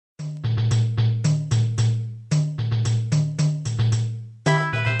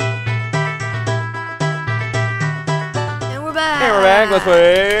let's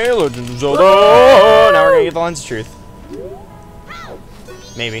play Legend of Zelda. Now we're gonna get the lens of truth.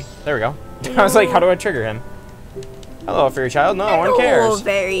 Maybe. There we go. I was like, how do I trigger him? Hello, fairy child. No one cares.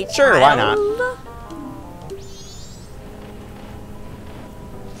 Very sure, why not?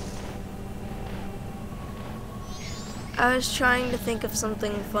 I was trying to think of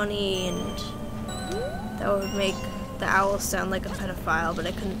something funny and that would make the owl sound like a pedophile, but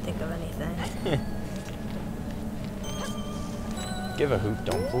I couldn't think of anything. Give a hoot,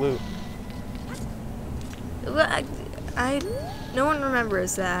 don't pollute. Well, no one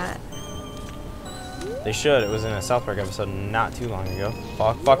remembers that. They should. It was in a South Park episode not too long ago.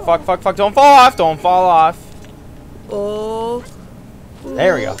 Fuck, fuck, fuck, fuck, fuck. Don't fall off. Don't fall off. Oh.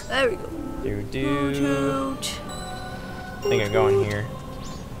 There we go. There we go. Do. I think I'm going here.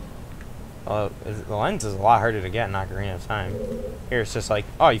 The lens is a lot harder to get in Ocarina of Time. Here it's just like,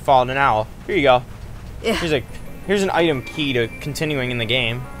 oh, you followed an owl. Here you go. Yeah. Here's an item key to continuing in the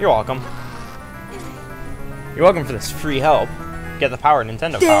game. You're welcome. You're welcome for this free help. Get the power,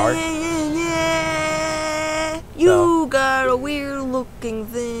 Nintendo power. You got a weird looking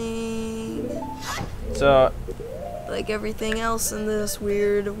thing. So, like everything else in this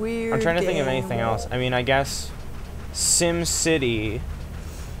weird I'm trying to think of anything else. I mean, I guess Sim City.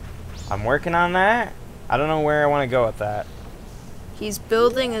 I'm working on that. I don't know where I want to go with that. He's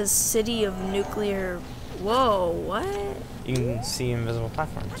building a city of nuclear. Whoa, what? You can see invisible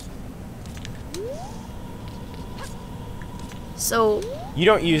platforms. So you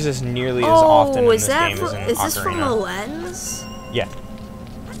don't use this nearly as often in this game as in Ocarina. Is this from the lens? Yeah.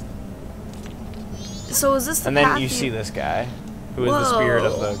 So is this the And then you see this guy, who is the spirit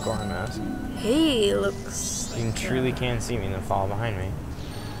of the Goron mask. He looks You truly can see me and then follow behind me.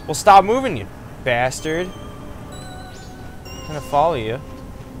 Well, stop moving, you bastard. I'm gonna follow you.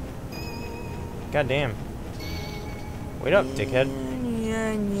 God damn. Wait up, dickhead.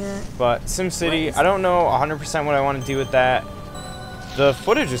 But SimCity, I don't know 100% what I want to do with that. The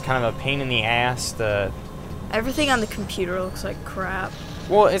footage is kind of a pain in the ass. Everything on the computer looks like crap.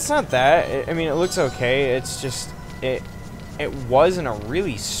 Well, it's not that. I mean, it looks okay. It's just it was in a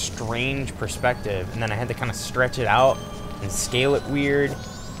really strange perspective, and then I had to kind of stretch it out and scale it weird.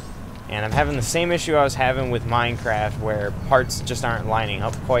 And I'm having the same issue I was having with Minecraft, where parts just aren't lining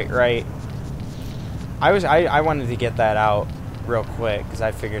up quite right. I wanted to get that out real quick because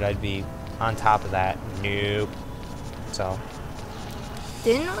I figured I'd be on top of that. Nope. So.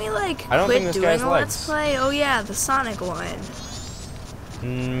 Didn't we like I don't think quit this doing guy's a legs. Let's Play? Oh yeah, the Sonic one.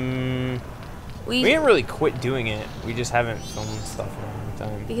 We didn't really quit doing it. We just haven't filmed stuff in a long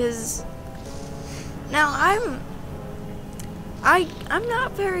time. Because now I'm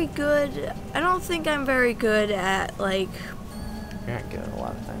not very good. I don't think I'm very good at like. You're not good at a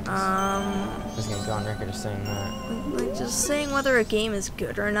lot of things. I'm just gonna go on record as saying that. Like just saying whether a game is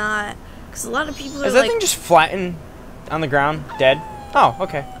good or not. Because a lot of people are Is like. that thing just flattened on the ground, dead? Oh,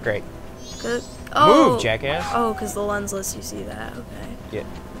 okay, great. Oh, move, jackass. Oh, because the lens lets you see that. Okay. Yeah.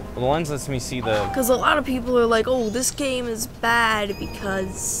 Well, the lens lets me see the. Because a lot of people are like, oh, this game is bad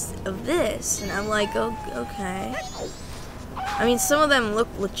because of this, and I'm like, oh, okay. I mean, some of them look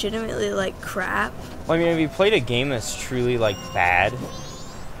legitimately like crap. Well, I mean, have you played a game that's truly like bad?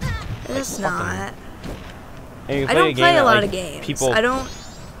 It's not. I don't play a lot of games. People. I don't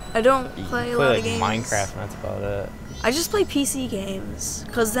play a lot of games. Minecraft, and that's about it. I just play PC games,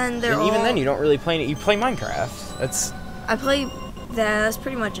 cause then they're and even then, you don't really play. You play Minecraft. That's. I play. That's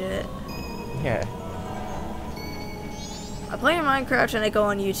pretty much it. Yeah. I play Minecraft and I go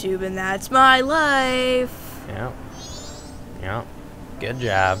on YouTube, and that's my life. Yeah. Yeah. Good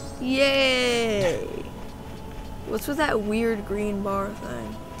job. Yay! What's with that weird green bar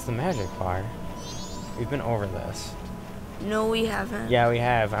thing? It's the magic bar. We've been over this. No, we haven't. Yeah, we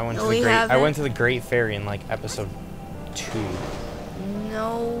have. I went to the Great Fairy in like episode 2.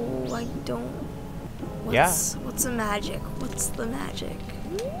 No, I don't. What's the magic? What's the magic?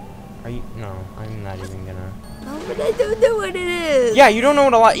 Are you? No, I'm not even gonna. No, but I don't know what it is. Yeah, you don't know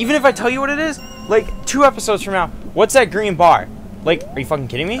what a lot. Even if I tell you what it is, like 2 episodes from now, what's that green bar? Like, are you fucking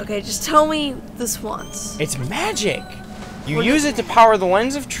kidding me? Okay, just tell me this once. It's magic. You use it to power the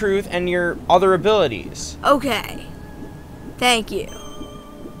lens of truth and your other abilities. Okay. Thank you.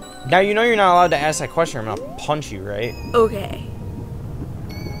 Now you know you're not allowed to ask that question. I'm gonna punch you, right? Okay.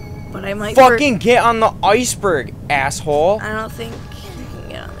 But I might fucking get on the iceberg, asshole. I don't think you can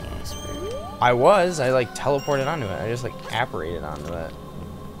get on the iceberg. I like teleported onto it. I just like apparated onto it.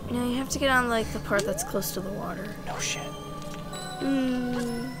 No, you have to get on like the part that's close to the water. No shit.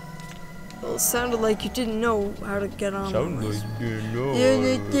 Well, it sounded like you didn't know how to get on.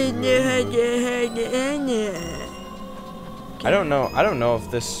 game. I don't know if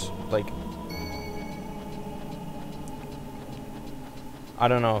this, like... I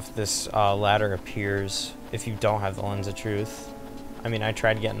don't know if this ladder appears if you don't have the Lens of Truth. I mean, I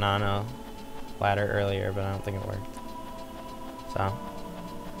tried getting on a ladder earlier, but I don't think it worked. So,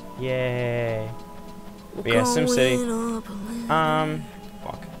 yay. But yeah, SimCity.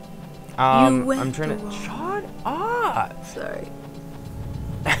 Fuck. I'm trying to... Shut up! Sorry.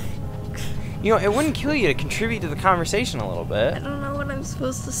 You know, it wouldn't kill you to contribute to the conversation a little bit. I don't know what I'm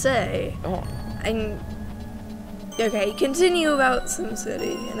supposed to say. Oh. Okay, continue about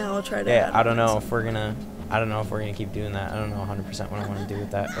SimCity, and I'll try to... Yeah, I don't know if we're gonna keep doing that. I don't know 100% what I want to do with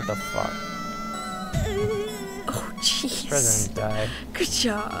that. What the fuck? Oh, jeez. President died. Good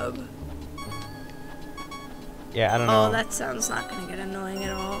job. Yeah, I don't know. Oh, that sound's not gonna get annoying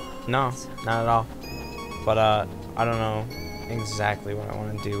at all. No, not at all. But, I don't know exactly what I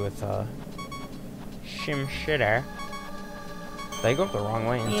want to do with, Shimshitter. Did I go up the wrong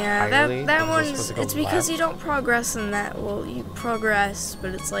way entirely? Yeah, that one's... It's because you don't progress in that. Well, you progress,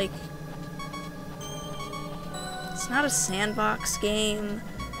 but it's like... It's not a sandbox game.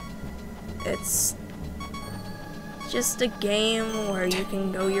 It's just a game where you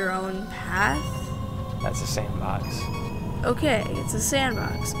can go your own path. That's a sandbox. Okay, it's a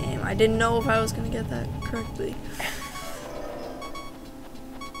sandbox game. I didn't know if I was gonna get that correctly.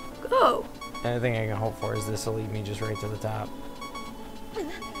 Go! The only thing I can hope for is this will lead me just right to the top.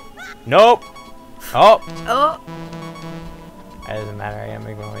 Nope! Oh! Oh! It doesn't matter, I gotta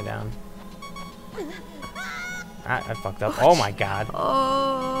make my way down. I fucked up. Oh my god.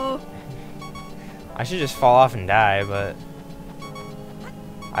 Oh! I should just fall off and die, but...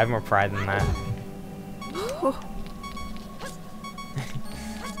 I have more pride than that.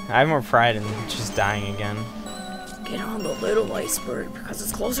 I have more pride in just dying again. Get on the little iceberg because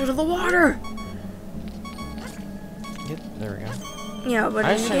it's closer to the water! There we go. Yeah, but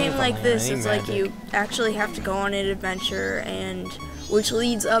in a game like this, it's like magic. you actually have to go on an adventure, and which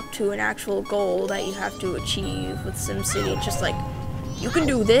leads up to an actual goal that you have to achieve with SimCity. It's just like, you can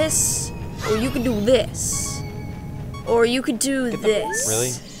do this, or you can do this, or you could do this.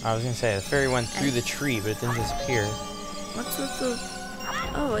 Really? I was gonna say, the fairy went through the tree, but it didn't disappear. What's with the...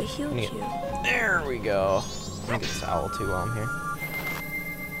 Oh, it healed you. There we go. I'm gonna get this owl too while I'm here.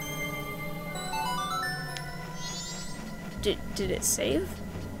 Did it save?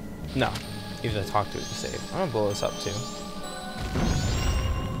 No. You have to talk to it to save. I'm gonna blow this up too.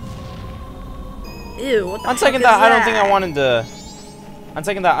 Ew, what the On heck second is thought, I don't that? think I wanted to... On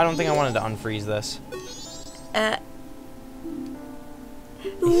second thought, I don't think I wanted to unfreeze this.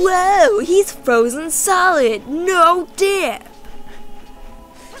 Whoa, he's frozen solid. No dip.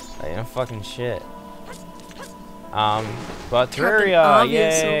 That ain't no fucking shit. But Captain Terraria,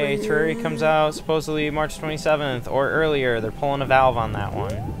 Obvious yay! over Terraria here. comes out supposedly March 27th or earlier. They're pulling a Valve on that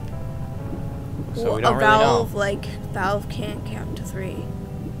one. So Well, we don't a really Valve, know. like, Valve can't count to 3.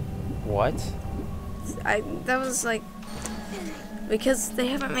 What? That was like, because they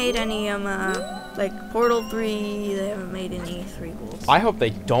haven't made any, like, Portal 3, they haven't made any threequels. I hope they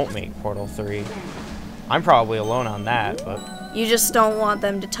don't make Portal 3. I'm probably alone on that, but... You just don't want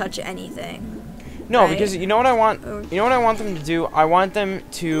them to touch anything. No, right? because you know what I want? You know what I want them to do? I want them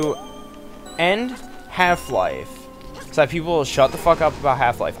to end Half-Life so that people will shut the fuck up about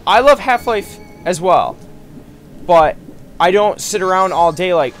Half-Life. I love Half-Life as well, but I don't sit around all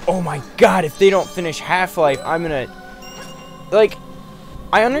day like, oh my god, if they don't finish Half-Life, I'm gonna... Like,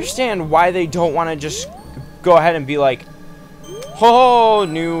 I understand why they don't want to just go ahead and be like, ho,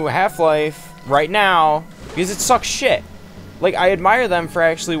 new Half-Life right now, because it sucks shit. Like, I admire them for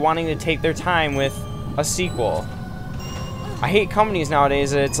actually wanting to take their time with a sequel. I hate companies nowadays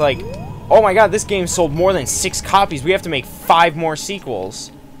that it's like, oh my god, this game sold more than 6 copies. We have to make 5 more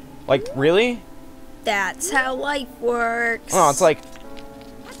sequels. Like, really? That's how life works. No, it's like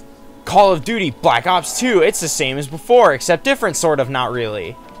Call of Duty Black Ops 2. It's the same as before, except different, sort of, not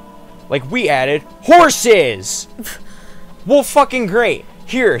really. Like, we added horses. Well, fucking great.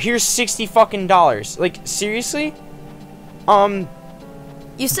 Here's $60 fucking dollars. Like, seriously?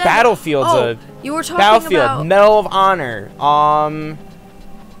 You said Battlefield's you were talking Battlefield, about Medal of Honor,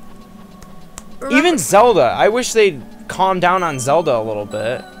 even Zelda. I wish they'd calm down on Zelda a little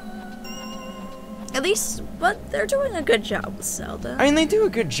bit. At least, but they're doing a good job with Zelda. I mean, they do a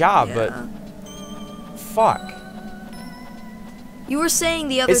good job, Yeah. but fuck. You were saying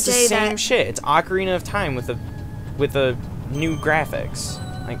the other It's the day same that shit. It's Ocarina of Time with the new graphics.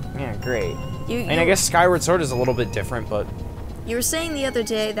 Like, yeah, great. And I guess Skyward Sword is a little bit different, but you were saying the other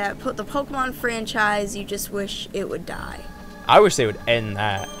day that the Pokemon franchise, you just wish it would die. I wish they would end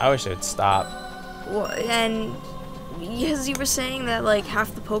that. I wish they would stop. And Because you were saying that like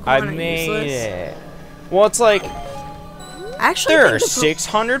half the Pokemon I are made useless. it. Well, it's like I actually there think are the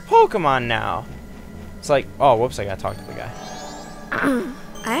 600 Pokemon now. It's like, oh, whoops! I gotta talk to the guy.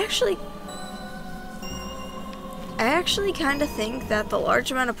 I actually kind of think that the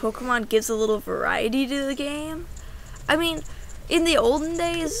large amount of Pokemon gives a little variety to the game. I mean, in the olden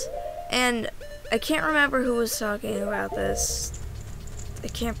days, and I can't remember who was talking about this. I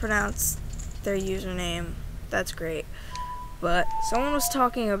can't pronounce their username. That's great. But someone was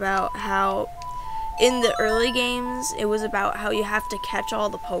talking about how in the early games, it was about how you have to catch all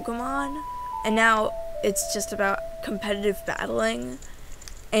the Pokemon, and now it's just about competitive battling,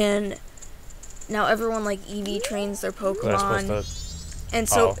 and now everyone like EV trains their Pokemon. And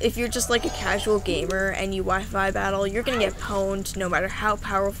so if you're just like a casual gamer and you Wi-Fi battle, you're gonna get pwned no matter how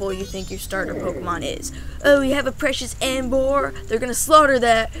powerful you think your starter Pokemon is. Oh, you have a precious Ambor? They're gonna slaughter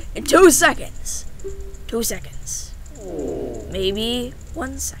that in 2 seconds. 2 seconds. Maybe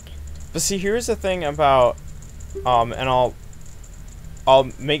 1 second. But see, here's the thing about, and I'll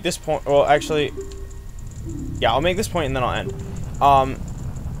make this point. Well, actually, yeah, I'll make this point and then I'll end.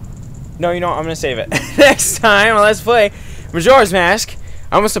 No, you know what? I'm gonna save it next time. Let's play Majora's Mask.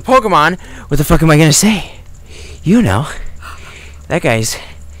 Almost a Pokemon. What the fuck am I gonna say? You know, that guy's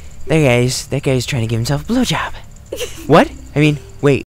trying to give himself a blowjob. What? I mean, wait,